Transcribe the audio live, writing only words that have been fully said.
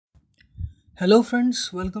Hello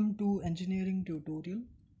friends, welcome to engineering tutorial.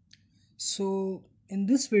 So in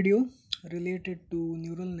this video related to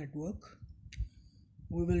neural network,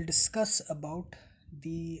 we will discuss about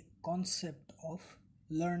the concept of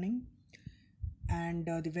learning and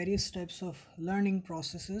the various types of learning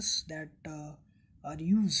processes that are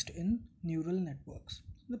used in neural networks.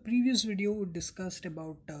 In the previous video we discussed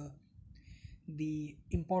about the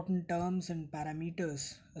important terms and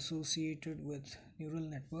parameters associated with neural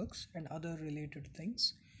networks and other related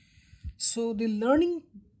things. So the learning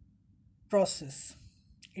process,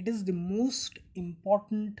 it is the most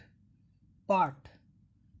important part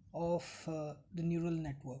of the neural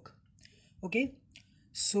network. Okay,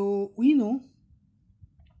 so we know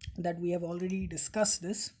that we have already discussed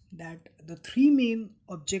this, that the three main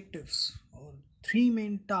objectives or three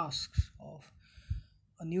main tasks of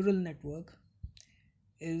a neural network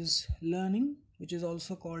is learning, which is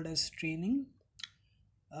also called as training.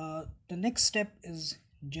 The next step is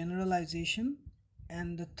generalization,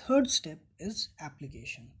 and the third step is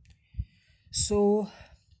application. So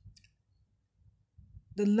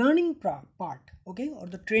the learning part, okay, or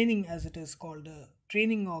the training as it is called, the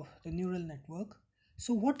training of the neural network.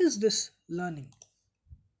 So what is this learning?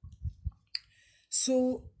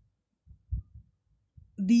 So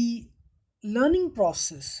the learning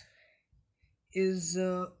process is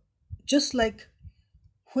just like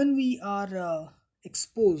when we are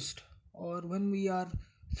exposed or when we are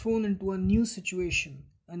thrown into a new situation,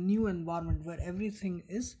 a new environment where everything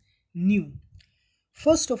is new.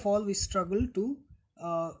 First of all, we struggle to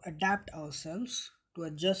adapt ourselves, to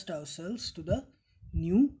adjust ourselves to the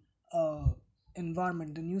new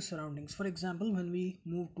environment, the new surroundings. For example, when we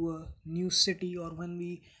move to a new city or when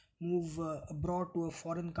we move abroad to a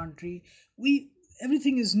foreign country,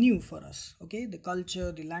 everything is new for us. Okay, the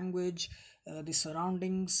culture, the language, the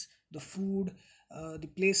surroundings, the food, the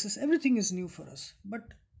places, everything is new for us. But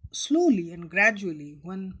slowly and gradually,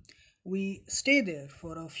 when we stay there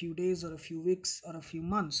for a few days or a few weeks or a few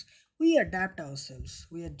months, we adapt ourselves,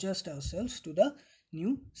 we adjust ourselves to the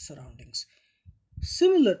new surroundings.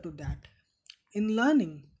 Similar to that, in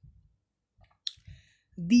learning,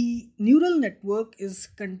 the neural network is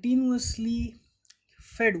continuously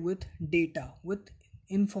fed with data, with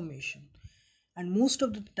information, and most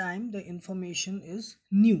of the time the information is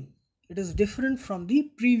new, it is different from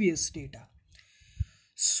the previous data.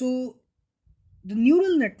 So the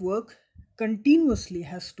neural network continuously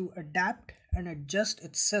has to adapt and adjust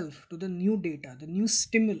itself to the new data, the new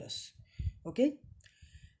stimulus. Okay,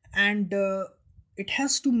 and it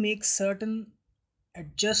has to make certain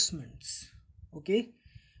adjustments, okay,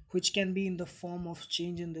 which can be in the form of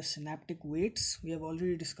change in the synaptic weights. We have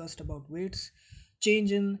already discussed about weights,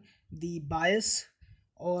 change in the bias,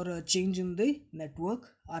 or a change in the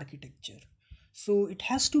network architecture. So it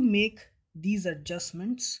has to make these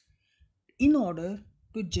adjustments in order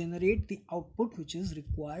to generate the output which is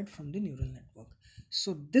required from the neural network.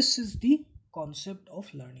 So this is the concept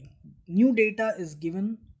of learning. New data is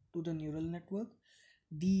given to the neural network.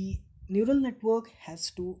 The neural network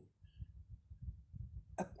has to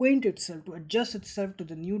acquaint itself, to adjust itself to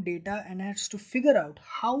the new data, and has to figure out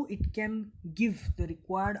how it can give the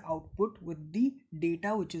required output with the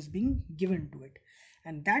data which is being given to it.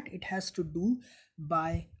 And that it has to do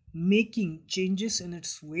by making changes in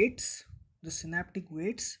its weights, the synaptic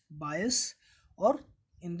weights, bias, or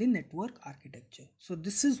in the network architecture. So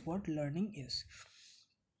this is what learning is.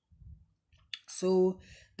 So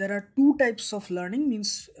there are two types of learning,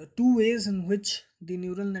 means two ways in which the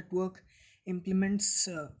neural network implements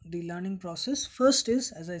the learning process. First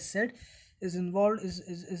is, as I said, is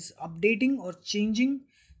updating or changing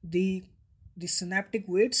the synaptic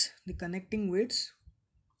weights, the connecting weights.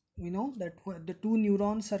 We know that the two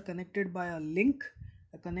neurons are connected by a link,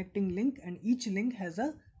 a connecting link, and each link has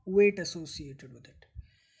a weight associated with it.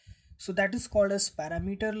 So that is called as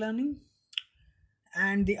parameter learning.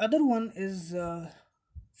 And the other one is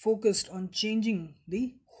focused on changing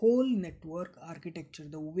the whole network architecture,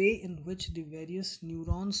 the way in which the various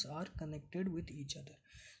neurons are connected with each other.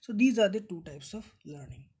 So these are the two types of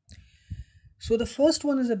learning. So the first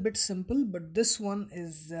one is a bit simple, but this one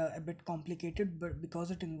is a bit complicated, but because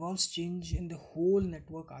it involves change in the whole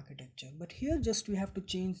network architecture. But here just we have to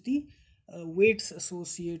change the weights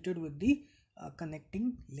associated with the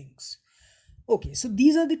connecting links. Okay, so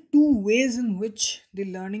these are the two ways in which the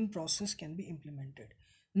learning process can be implemented.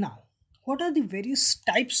 Now, what are the various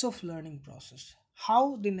types of learning process?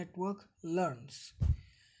 How the network learns?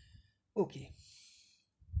 Okay,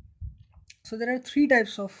 so there are three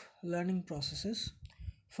types of learning processes.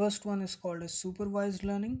 First one is called as supervised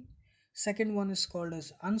learning. Second one is called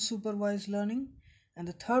as unsupervised learning. and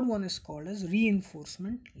the third one is called as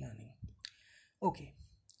reinforcement learning. Okay,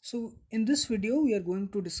 so in this video we are going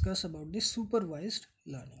to discuss about the supervised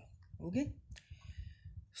learning. Okay,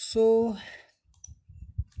 so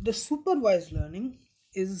the supervised learning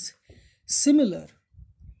is similar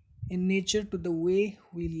in nature to the way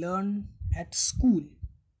we learn at school,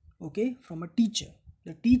 okay, from a teacher.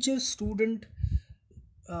 The teacher student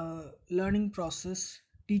learning process,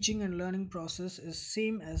 teaching and learning process is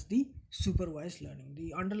same as the supervised learning.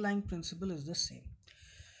 The underlying principle is the same.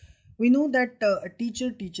 We know that a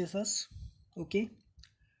teacher teaches us, okay,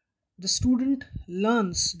 the student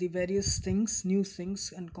learns the various things, new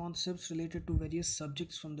things and concepts related to various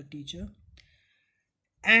subjects from the teacher,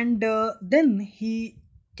 and then he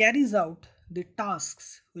carries out the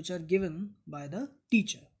tasks which are given by the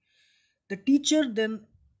teacher. The teacher then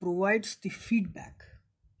provides the feedback,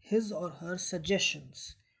 his or her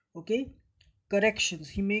suggestions, okay, corrections.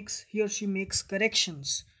 He or she makes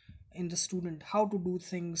corrections in the student, how to do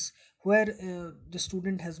things, where the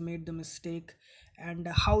student has made the mistake, and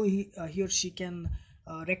how he or she can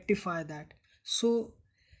rectify that. So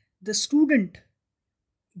the student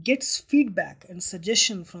gets feedback and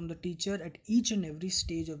suggestion from the teacher at each and every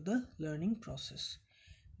stage of the learning process.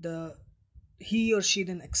 He or she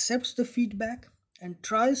then accepts the feedback and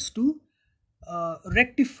tries to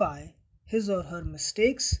rectify his or her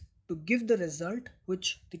mistakes to give the result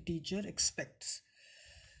which the teacher expects.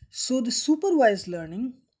 So the supervised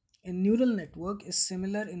learning in neural network is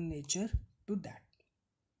similar in nature to that.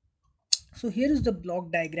 So here is the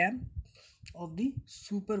block diagram of the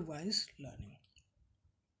supervised learning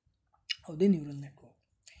of the neural network.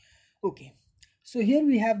 Okay, so here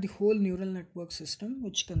we have the whole neural network system,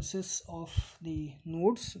 which consists of the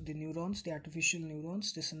nodes, the neurons, the artificial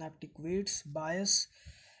neurons, the synaptic weights, bias,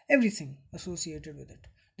 everything associated with it,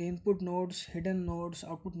 the input nodes, hidden nodes,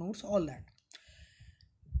 output nodes, all that.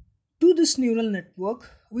 To this neural network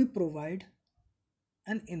we provide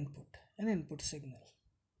an input signal.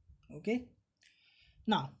 Okay,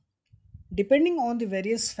 now depending on the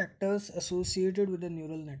various factors associated with the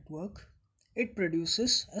neural network, it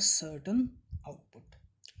produces a certain output.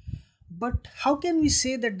 But how can we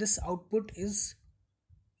say that this output is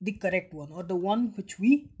the correct one or the one which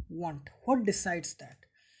we want? What decides that?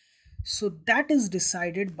 So that is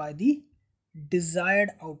decided by the desired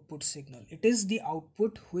output signal. It is the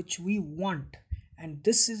output which we want, and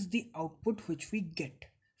this is the output which we get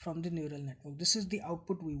from the neural network. This is the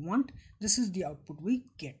output we want, this is the output we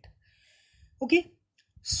get. Okay,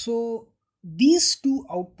 so these two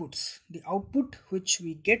outputs, the output which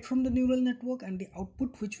we get from the neural network and the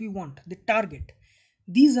output which we want, the target,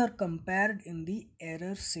 these are compared in the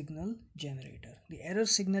error signal generator. The error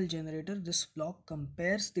signal generator, this block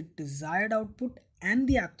compares the desired output and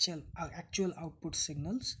the actual output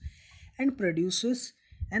signals and produces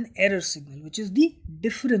an error signal, which is the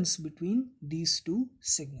difference between these two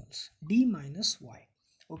signals, d minus y.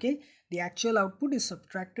 Okay, the actual output is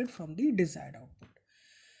subtracted from the desired output.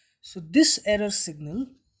 So this error signal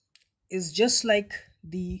is just like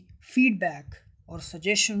the feedback or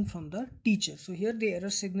suggestion from the teacher. So here the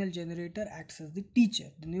error signal generator acts as the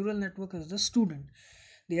teacher, the neural network is the student.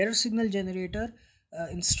 The error signal generator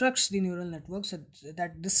instructs the neural network so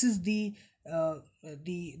that this is the error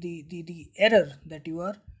that you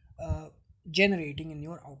are generating in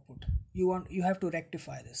your output. You have to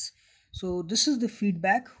rectify this. So this is the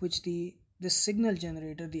feedback which this signal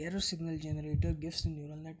generator, the error signal generator, gives the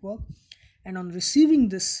neural network, and on receiving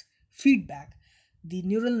this feedback, the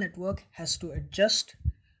neural network has to adjust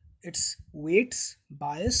its weights,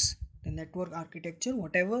 bias, the network architecture,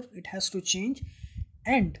 whatever it has to change,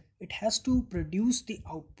 and it has to produce the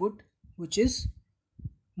output which is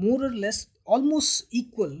more or less almost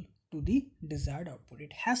equal to the desired output.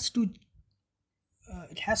 It has to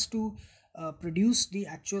produce the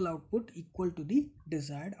actual output equal to the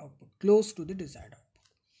desired output, close to the desired output.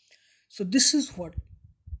 So this is what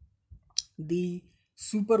the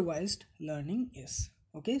supervised learning is.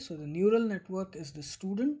 Okay, so the neural network is the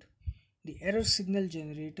student, the error signal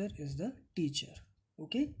generator is the teacher.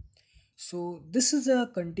 Okay, so this is a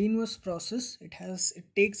continuous process. It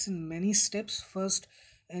takes in many steps. First,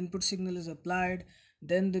 input signal is applied,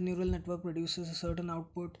 then the neural network produces a certain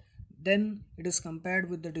output, then it is compared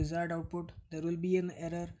with the desired output, there will be an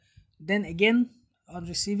error, then again on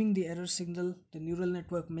receiving the error signal the neural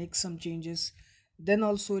network makes some changes, then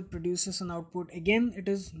also it produces an output. Again, it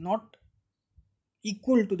is not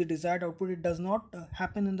equal to the desired output. It does not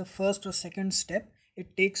happen in the first or second step.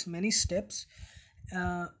 It takes many steps.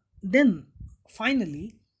 Then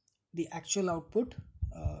finally the actual output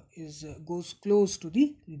goes close to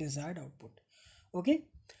the desired output. Okay,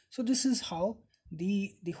 so this is how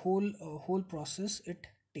the whole process it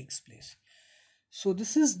takes place. So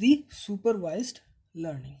this is the supervised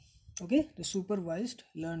learning. Okay, the supervised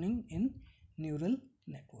learning in neural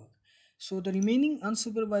network. So the remaining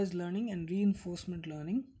unsupervised learning and reinforcement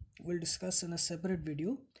learning we'll discuss in a separate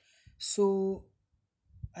video. So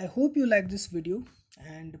I hope you like this video,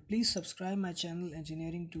 and please subscribe my channel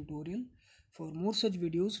Engineering Tutorial for more such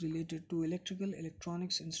videos related to electrical,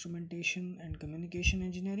 electronics, instrumentation and communication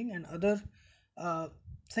engineering, and other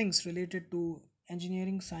things related to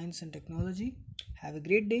engineering, science and technology. Have a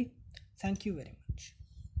great day. Thank you very much.